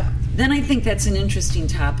I know. could've. Then I think that's an interesting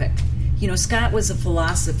topic. Scott was a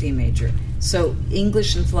philosophy major, so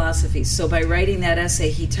English and philosophy. So by writing that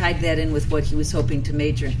essay, he tied that in with what he was hoping to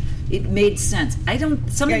major in. It made sense.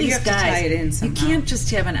 Some Yeah, of you these have to guys, tie it in you somehow. can't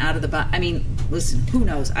just have an out of the box. I mean, listen, who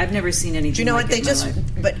knows? I've never seen anything. Do you know like what it they in my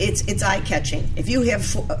life. But it's eye catching. If you have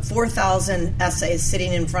 4,000 essays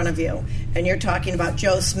sitting in front of you, and you're talking about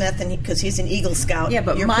Joe Smith, and because he's an Eagle Scout, Yeah,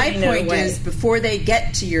 but you're my putting it point away. is, before they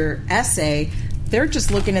get to your essay, they're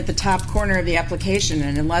just looking at the top corner of the application,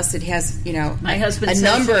 and unless it has, My husband a says-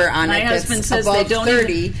 number on my it husband that's says they above don't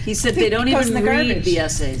 30, even- he said they don't it goes even in the read garbage. the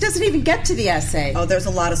essays. It doesn't even get to the essay. Oh, there's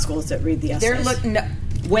a lot of schools that read the essays. They're looking.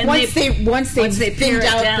 When once they- they once they pare thinned it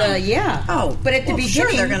out down. the Oh, but at the well, sure,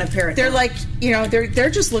 beginning they're gonna pare it they're down. like they're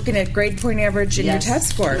just looking at grade point average and Yes. your test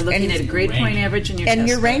score You're looking and, at a grade point average and your and test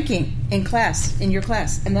your score. ranking in your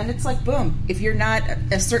class, and then it's like boom. If you're not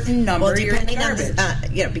a certain number, Well, you're in depending on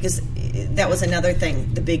garbage. because that was another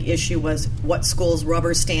thing. The big issue was what schools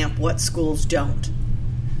rubber stamp, what schools don't.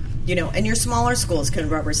 And your smaller schools can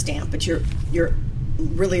rubber stamp, but your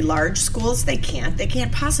really large schools, they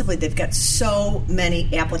can't possibly. They've got so many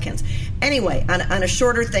applicants. Anyway, on a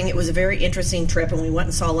shorter thing, it was a very interesting trip, and we went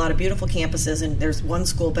and saw a lot of beautiful campuses, and there's one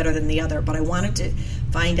school better than the other. But I wanted to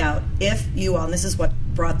find out if you all, and this is what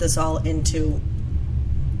brought this all into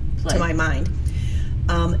to my mind.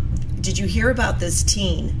 Did you hear about this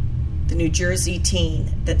teen, the New Jersey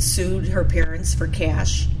teen, that sued her parents for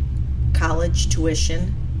cash, college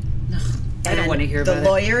tuition? No, I don't want to hear about it. The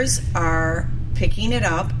lawyers are picking it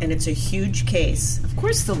up, and it's a huge case. Of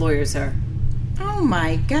course the lawyers are. Oh,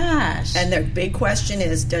 my gosh. And their big question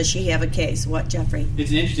is, does she have a case? What, Jeffrey? It's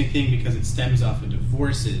an interesting thing because it stems off of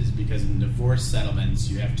divorces, because in divorce settlements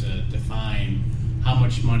you have to define how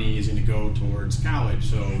much money is going to go towards college.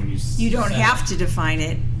 So when you don't have to define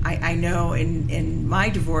it. I know in my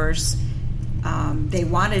divorce, they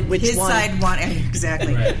wanted his side wanted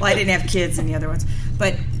exactly. Right. Well, I didn't have kids in the other ones,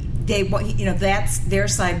 but they, that's their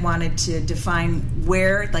side wanted to define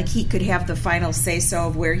where, like, he could have the final say so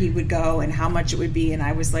of where he would go and how much it would be, and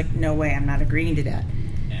I was like, no way, I'm not agreeing to that.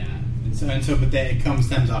 Yeah, but that it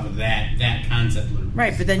stems off of that concept.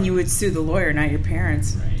 Right, but then you would sue the lawyer, not your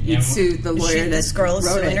parents. Right. You'd sue the lawyer. This girl is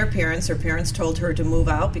wrote suing it. her parents. Her parents told her to move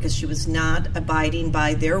out because she was not abiding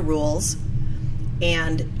by their rules,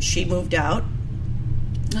 and she moved out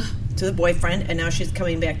to the boyfriend, and now she's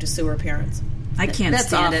coming back to sue her parents. I can't That's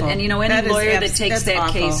stand awful. it. And any lawyer that takes that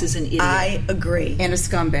awful. case is an idiot. I agree. And a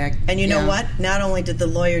scumbag. And you know Yeah. what? Not only did the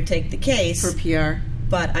lawyer take the case For PR.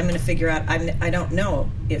 but I'm going to figure out. I don't know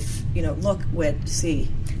if look, Whit, see.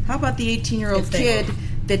 How about the 18-year-old If they kid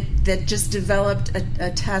will. that just developed a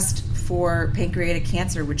test for pancreatic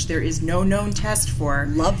cancer, which there is no known test for?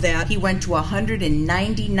 Love that. He went to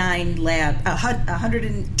 199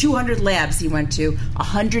 200 labs he went to.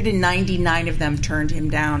 199 of them turned him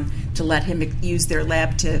down to let him use their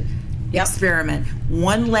lab to experiment.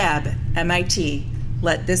 One lab, MIT,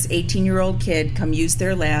 let this 18-year-old kid come use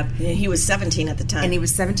their lab. And he was 17 at the time. And he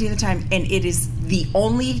was 17 at the time, and it is the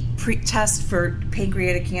only test for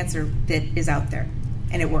pancreatic cancer that is out there,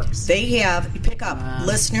 and it works. They have, pick up,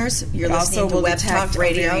 listeners, you're It listening also to will detect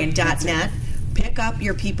ovarian cancer. webtalkradio.net. Pick up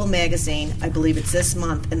your People magazine, I believe it's this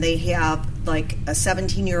month, and they have like a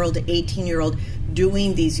 17-year-old to 18-year-old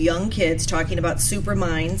doing these young kids talking about super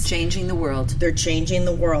minds. Changing the world. They're changing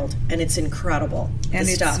the world, and it's incredible. And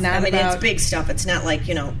the it's stuff. not it's about- big stuff. It's not like,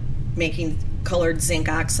 making colored zinc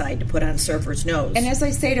oxide to put on surfers' nose. And as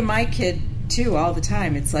I say to my kid, too, all the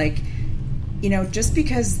time, it's like, just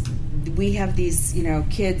because we have these,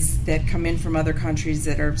 kids that come in from other countries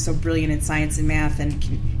that are so brilliant in science and math, and,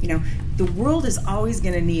 the world is always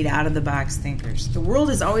going to need out-of-the-box thinkers. The world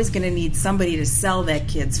is always going to need somebody to sell that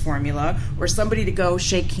kid's formula, or somebody to go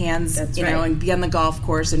shake hands, That's right. right. And be on the golf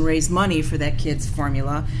course and raise money for that kid's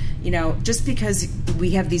formula. Just because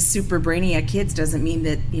we have these super brainiac kids doesn't mean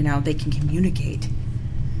that, they can communicate.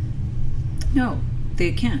 No,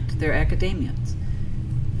 they can't. They're academians.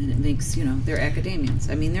 And it makes, they're academians.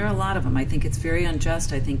 I mean, there are a lot of them. I think it's very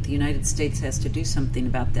unjust. I think the United States has to do something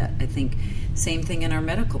about that. I think same thing in our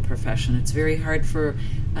medical profession. It's very hard for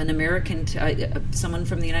an American, someone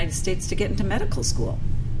from the United States, to get into medical school.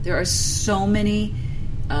 There are so many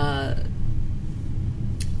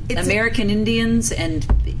American Indians and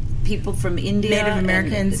people from India. Native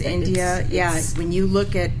Americans, and India. When you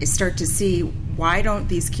start to see, why don't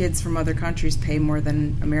these kids from other countries pay more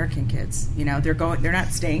than American kids? They're not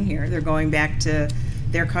staying here. They're going back to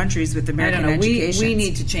their countries with American I don't know. education. We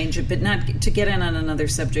need to change it, but not to get in on another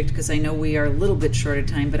subject, because I know we are a little bit short of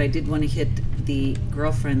time, but I did want to hit the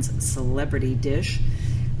girlfriend's celebrity dish.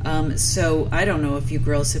 So I don't know if you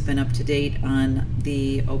girls have been up to date on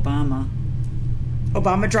the Obama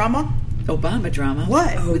drama.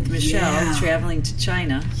 What? With Michelle traveling to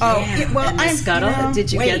China. And the scuttle.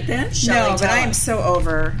 Did you get that? Shelley, No, but I am so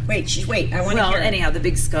over. Wait, I want to Well, hear. anyhow, the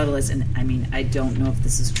big scuttle is, and I don't know if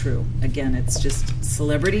this is true. Again, it's just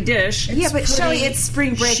celebrity dish. But Shelley, it's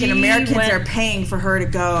spring break, and Americans are paying for her to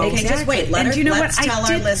go. Okay, just wait. Let's I tell our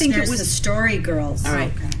did think listeners it was the story, girls. All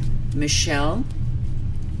right. Michelle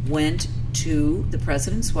the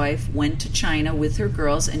president's wife went to China with her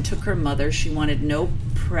girls and took her mother. She wanted no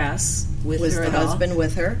press with Was her the at all. husband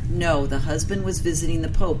with her? No, the husband was visiting the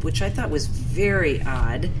Pope, which I thought was very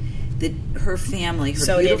odd. That her family, her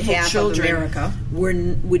So did beautiful half of children, America.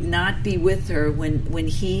 would not be with her when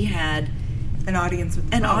he had An audience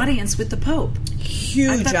with audience with the Pope. Huge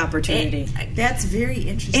I thought- opportunity. That's very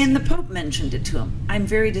interesting. And the Pope mentioned it to him. I'm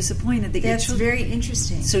very disappointed that your That's children. very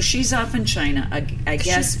interesting. So she's off in China. I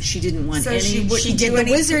guess she didn't want So any. she wouldn't She did do the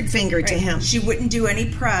any- wizard finger to Right. him. She wouldn't do any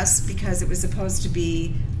press because it was supposed to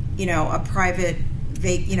be, a private,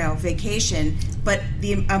 vacation. but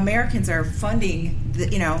the Americans are funding,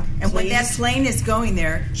 and when that plane is going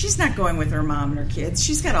there, she's not going with her mom and her kids.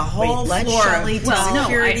 She's got a whole let floor Shelley of tell.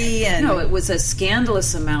 security. No, it was a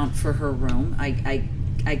scandalous amount for her room.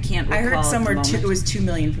 I can't recall. I heard somewhere at the moment. it was $2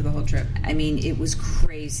 million for the whole trip. I mean, it was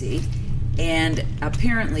crazy. And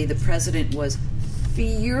apparently the president was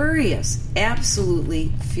furious,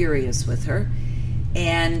 absolutely furious with her.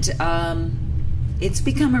 And it's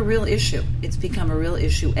become a real issue.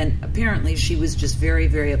 And apparently she was just very,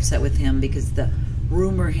 very upset with him because the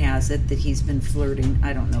rumor has it that he's been flirting.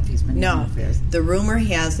 I don't know if he's been having affairs. The rumor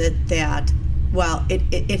has it that, well,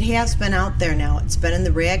 it has been out there now. It's been in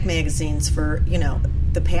the rag magazines for,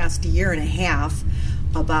 the past year and a half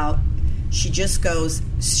about she's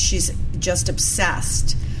just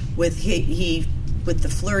obsessed with with the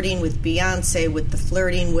flirting with Beyonce, with the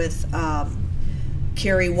flirting with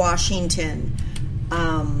Kerry Washington.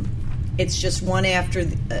 It's just one after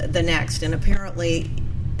the next, and apparently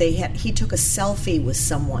he took a selfie with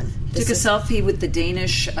someone. Took a selfie with the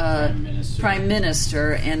Danish Prime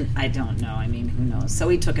Minister, and I don't know. I mean, who knows? So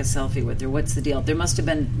he took a selfie with her. What's the deal? There must have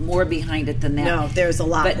been more behind it than that. No, there's a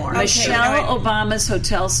lot more. Michelle Obama's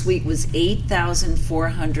hotel suite was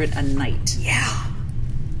 $8,400 a night. Yeah.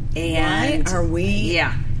 And why are we?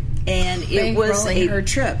 Yeah, and it was her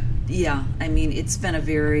trip. Yeah, I mean, it's been a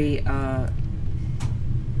very.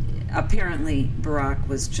 Apparently, Barack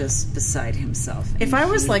was just beside himself. If I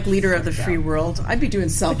was like leader of the free world, I'd be doing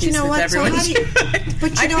selfies with everyone.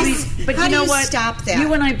 But how do you stop that?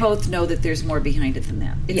 You and I both know that there's more behind it than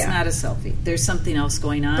that. It's not a selfie. There's something else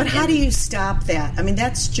going on. But how do you stop that? I mean,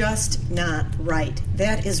 that's just not right.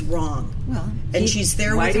 That is wrong. Well, and she's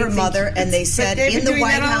there with her mother, and they said in the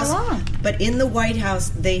White House. But in the White House,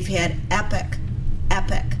 they've had epic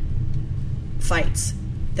fights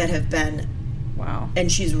that have been. Wow. And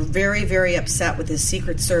she's very, very upset with his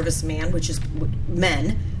Secret Service man, which is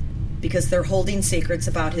men, because they're holding secrets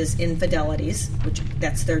about his infidelities, which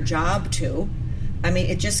that's their job too. I mean,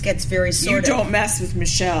 it just gets very sordid. You don't mess with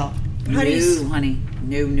Michelle. Honey.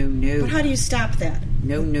 No. But how do you stop that?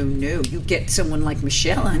 No. You get someone like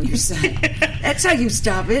Michelle on your side. That's how you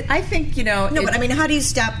stop it. I think, but I mean, how do you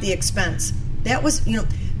stop the expense? That was,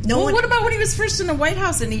 what about when he was first in the White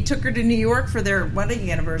House and he took her to New York for their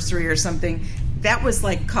wedding anniversary or something? That was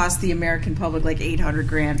cost the American public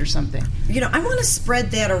 $800,000 or something. I want to spread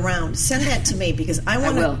that around. Send that to me because I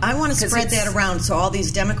want to spread that around so all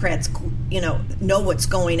these Democrats, know what's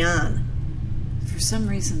going on. For some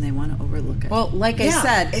reason, they want to overlook it. Well, like I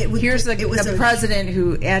said, here's the president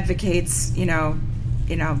who advocates,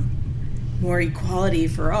 more equality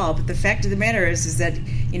for all. But the fact of the matter is that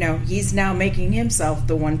he's now making himself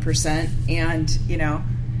the 1%, and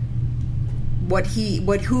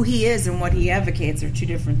who he is and what he advocates are two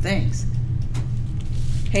different things.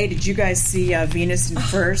 Hey, did you guys see Venus in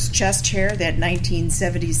Furs chest hair, that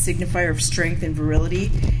 1970s signifier of strength and virility?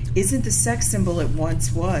 Isn't the sex symbol it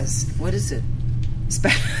once was? What is it?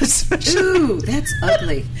 Ooh, that's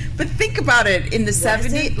ugly. But think about it in the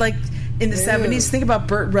 70s, in the 70s. Think about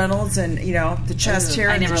Burt Reynolds and the chest hair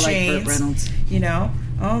and the chains. I never liked Burt Reynolds.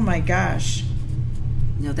 Oh my gosh.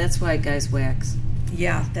 No, that's why guys wax.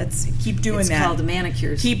 Yeah, keep doing that. It's called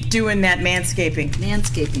manicures. Keep doing that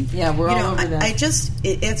manscaping. Yeah, we're all over that.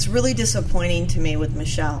 It's really disappointing to me with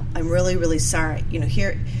Michelle. I'm really, really sorry.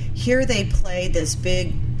 Here they play this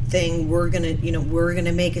big thing. We're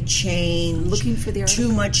gonna make a change. I'm looking for the article.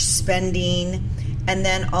 Too much spending, and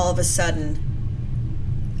then all of a sudden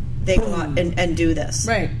they go out and do this.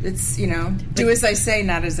 Right. It's do as I say,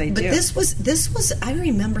 not as I do. But this was. I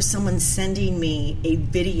remember someone sending me a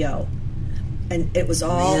video. And it was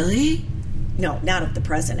all... Really? No, not of the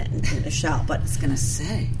president and Michelle, but... I was going to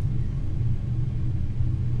say.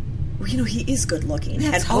 Well, he is good looking.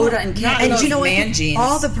 That's Hoda and Kat. And man jeans.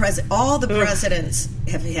 All the presidents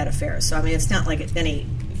have had affairs, so I mean, it's not like it's any...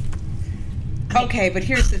 Okay, but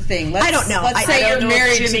here's the thing. I don't know. Let's say you're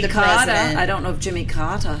married to the president. I don't know if Jimmy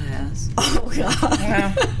Carter has. Oh, God.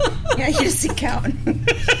 Yeah, he doesn't count.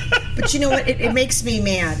 But you know what? It makes me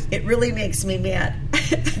mad. It really makes me mad.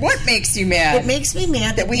 What makes you mad? It makes me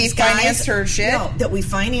mad that we financed her shit? No, that we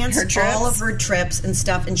financed all of her trips and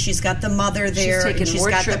stuff, and she's got the mother there, and she's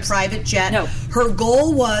got the private jet. No. Her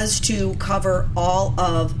goal was to cover all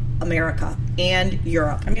of America and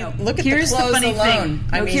Europe. I mean, look at the clothes alone.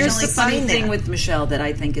 Here's the funny thing with Michelle that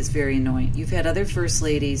I think is very annoying. You've had other first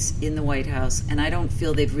ladies in the White House, and I don't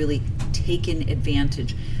feel they've really taken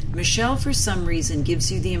advantage. Michelle, for some reason,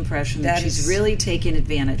 gives you the impression that she's really taken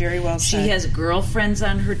advantage. Very well said. She has girlfriends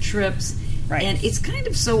on her trips, right. And it's kind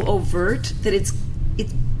of so overt that it's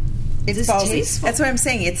It's distasteful. That's what I'm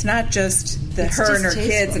saying. It's not just her and her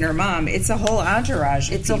kids and her mom. It's a whole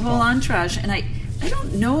entourage. It's a whole entourage, and I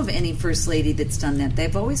don't know of any first lady that's done that.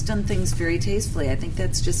 They've always done things very tastefully. I think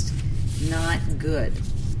that's just not good.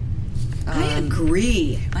 I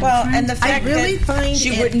agree. And the fact really that find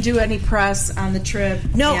she wouldn't do any press on the trip.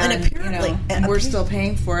 No, and apparently, and we're still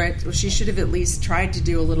paying for it. Well, she should have at least tried to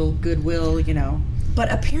do a little goodwill,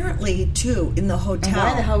 But apparently, too, in the hotel. And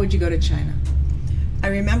why the hell would you go to China? I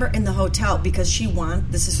remember in the hotel because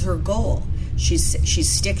this is her goal. She's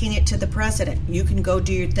sticking it to the president. You can go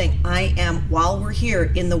do your thing. While we're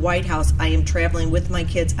here in the White House, I am traveling with my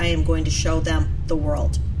kids. I am going to show them the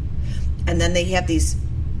world. And then they have these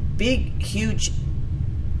big, huge,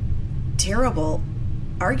 terrible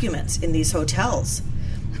arguments in these hotels.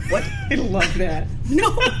 What? I love that.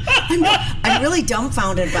 No, I'm really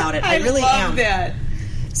dumbfounded about it. I really love am. that.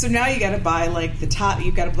 So now you got to buy the top.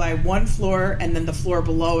 You got to buy one floor and then the floor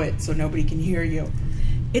below it, so nobody can hear you.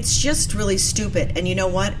 It's just really stupid. And you know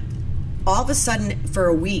what? All of a sudden, for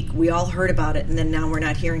a week, we all heard about it, and then now we're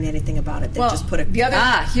not hearing anything about it. They just put it.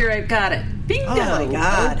 Here I've got it. Bingo! Oh my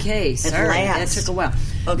God! Okay, sorry, that took a while.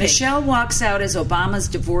 Okay. Michelle walks out as Obama's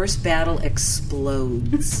divorce battle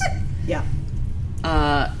explodes. Yeah.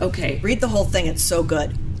 Okay. Read the whole thing. It's so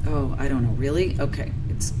good. Oh, I don't know. Really? Okay.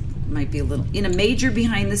 Might be a little. In a major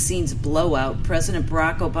behind-the-scenes blowout, President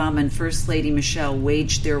Barack Obama and First Lady Michelle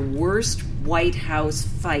waged their worst White House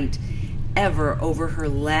fight ever over her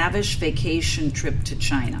lavish vacation trip to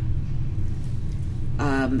China.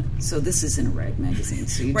 So this is in a rag magazine.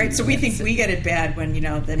 So we think we get it bad when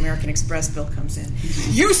the American Express bill comes in.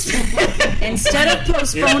 Instead of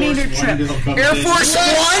postponing her trip, Air Force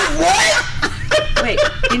One. What? Wait,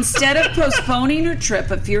 instead of postponing her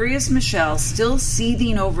trip, a furious Michelle, still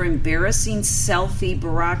seething over embarrassing selfie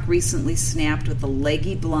Barack recently snapped with a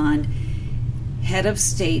leggy blonde head of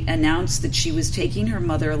state, announced that she was taking her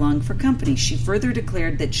mother along for company. She further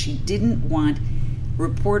declared that she didn't want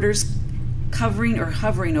reporters covering or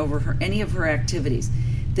hovering over any of her activities.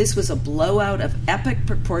 This was a blowout of epic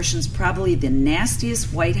proportions, probably the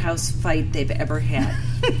nastiest White House fight they've ever had.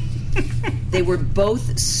 They were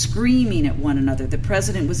both screaming at one another. The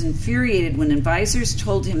president was infuriated when advisors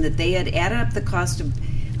told him that they had added up the cost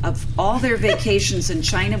of all their vacations and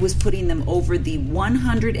China was putting them over the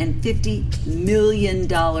 $150 million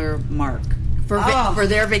mark. For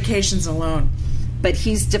their vacations alone. But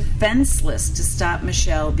he's defenseless to stop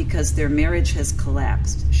Michelle because their marriage has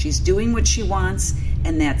collapsed. She's doing what she wants,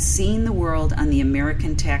 and that's seeing the world on the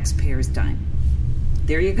American taxpayer's dime.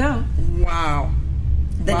 There you go. Wow.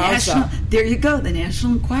 There you go, the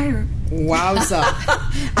National Enquirer. Wowza.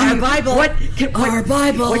 Our Bible. Our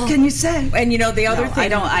Bible. What can you say? And the other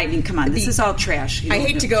thing. I mean, come on, this is all trash. I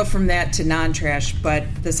hate to go from that to non-trash, but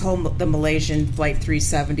the Malaysian Flight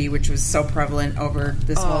 370, which was so prevalent over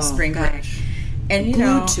this whole spring break. And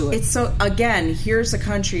it's so, again, here's a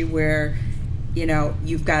country where,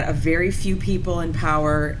 you've got a very few people in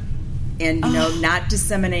power and, not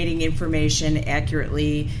disseminating information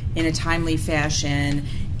accurately in a timely fashion.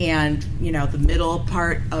 And, the middle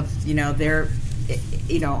part of, their,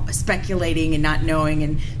 speculating and not knowing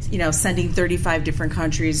and, sending 35 different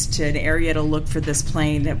countries to an area to look for this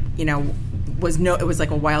plane that, it was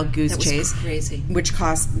like a wild goose chase. Crazy. Which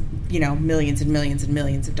cost, millions and millions and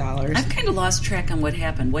millions of dollars. I've kind of lost track on what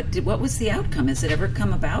happened. What was the outcome? Has it ever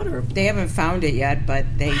come about? Or they haven't found it yet, but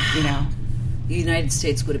they, The United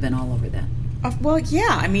States would have been all over that. Well, yeah.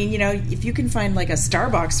 I mean, if you can find like a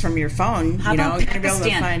Starbucks from your phone, you're going to be able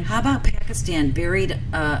to find. How about Pakistan buried,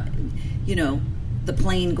 the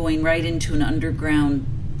plane going right into an underground.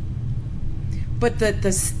 But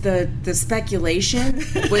the speculation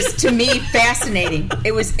was, to me, fascinating.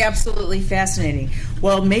 It was absolutely fascinating.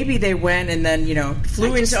 Well, maybe they went and then,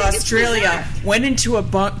 flew into Australia, went into a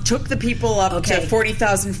bunk, took the people up to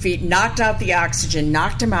 40,000 feet, knocked out the oxygen,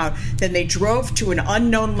 knocked them out. Then they drove to an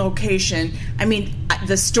unknown location. I mean,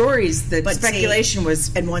 the stories, speculation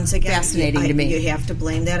was and once again, fascinating to me. You have to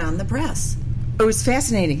blame that on the press. It was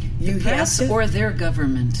fascinating. The press or their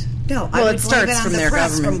government. No, well, it starts from their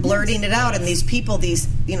government, from blurting it out, and these people,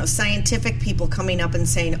 scientific people coming up and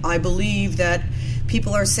saying, "I believe that."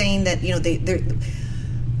 People are saying that they're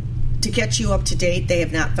to get you up to date. They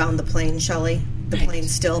have not found the plane, Shelley. The plane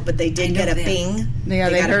still, but they did get a ping. Yeah,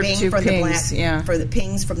 they heard two pings. For the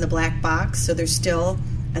pings from the black box, so they're still.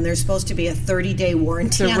 And there's supposed to be a 30-day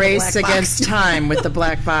warranty. It's a race against time with the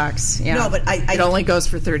black box. Yeah. No, but it only goes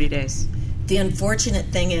for 30 days. The unfortunate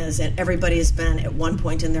thing is that everybody has been at one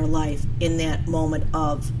point in their life in that moment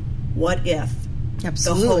of what if.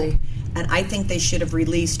 Absolutely. The hope. And I think they should have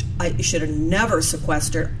never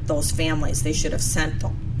sequestered those families. They should have sent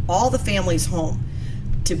all the families home,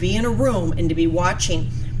 to be in a room and to be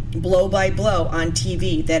watching blow by blow on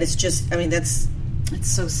TV. That is just, I mean, it's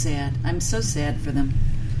so sad. I'm so sad for them.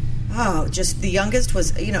 Oh, just the youngest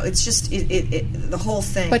was, it's just the whole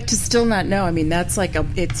thing. But to still not know, I mean, that's like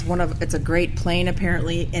it's a great plane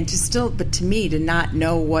apparently, and but to me to not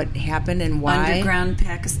know what happened and why. Underground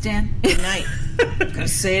Pakistan. Good night. I'm gonna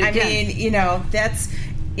say it again. I mean, that's.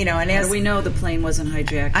 And as we know, the plane wasn't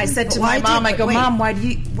hijacked. I said to my mom, I go, Mom,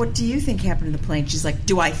 what do you think happened to the plane? She's like,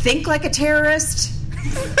 do I think like a terrorist?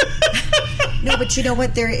 No, but you know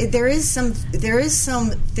what? There is some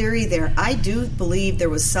theory there. I do believe there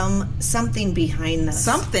was something behind this.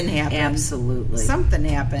 Something happened. Absolutely, something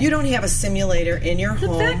happened. You don't have a simulator in your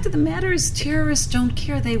home. The fact of the matter is, terrorists don't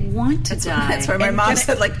care. They want to die. That's why my mom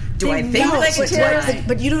said, like, do I think like a terrorist?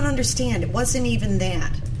 But you don't understand. It wasn't even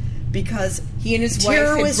that. Because he and his wife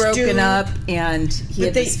had broken up, and he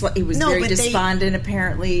was very despondent,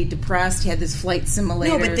 apparently depressed. He had this flight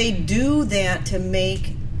simulator. No, but they do that to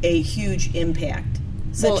make a huge impact.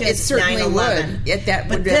 Well, it certainly 9/11. would. That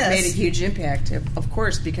would have made a huge impact, of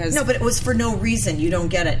course, because... No, but it was for no reason. You don't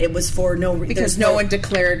get it. It was for no reason. Because no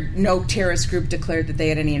terrorist group declared that they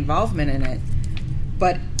had any involvement in it.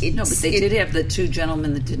 But they did have the two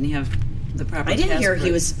gentlemen that didn't have the proper I didn't hear passport.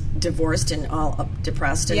 he was divorced and all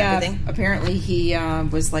depressed and everything. Apparently he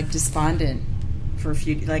was like despondent for a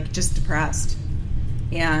few, like just depressed.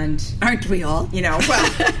 And aren't we all? Well,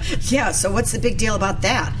 yeah. So what's the big deal about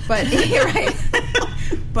that? But right.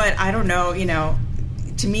 But I don't know.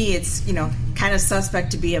 To me, it's kind of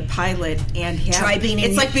suspect to be a pilot and have.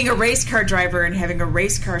 It's like being a race car driver and having a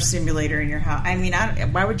race car simulator in your house. I mean,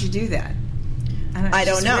 why would you do that? I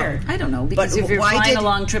don't know. Weird. I don't know, because if you're flying a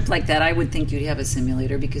long trip like that, I would think you'd have a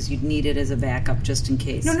simulator because you'd need it as a backup just in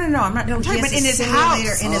case. No, I'm not. I'm talking about in his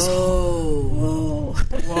house. In his whoa.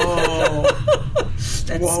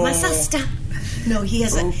 That's my sister. No, he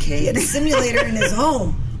has he had a simulator in his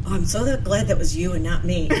home. Oh, I'm so glad that was you and not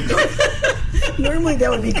me. Normally that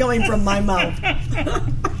would be coming from my mouth.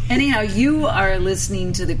 Anyhow, you are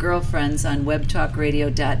listening to The Girlfriends on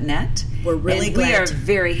webtalkradio.net. We're really glad. We are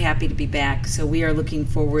very happy to be back, so we are looking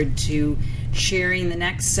forward to sharing the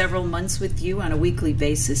next several months with you on a weekly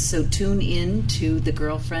basis. So tune in to The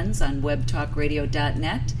Girlfriends on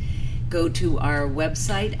webtalkradio.net. Go to our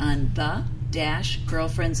website on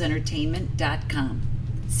the-girlfriendsentertainment.com.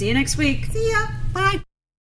 See you next week. See ya. Bye.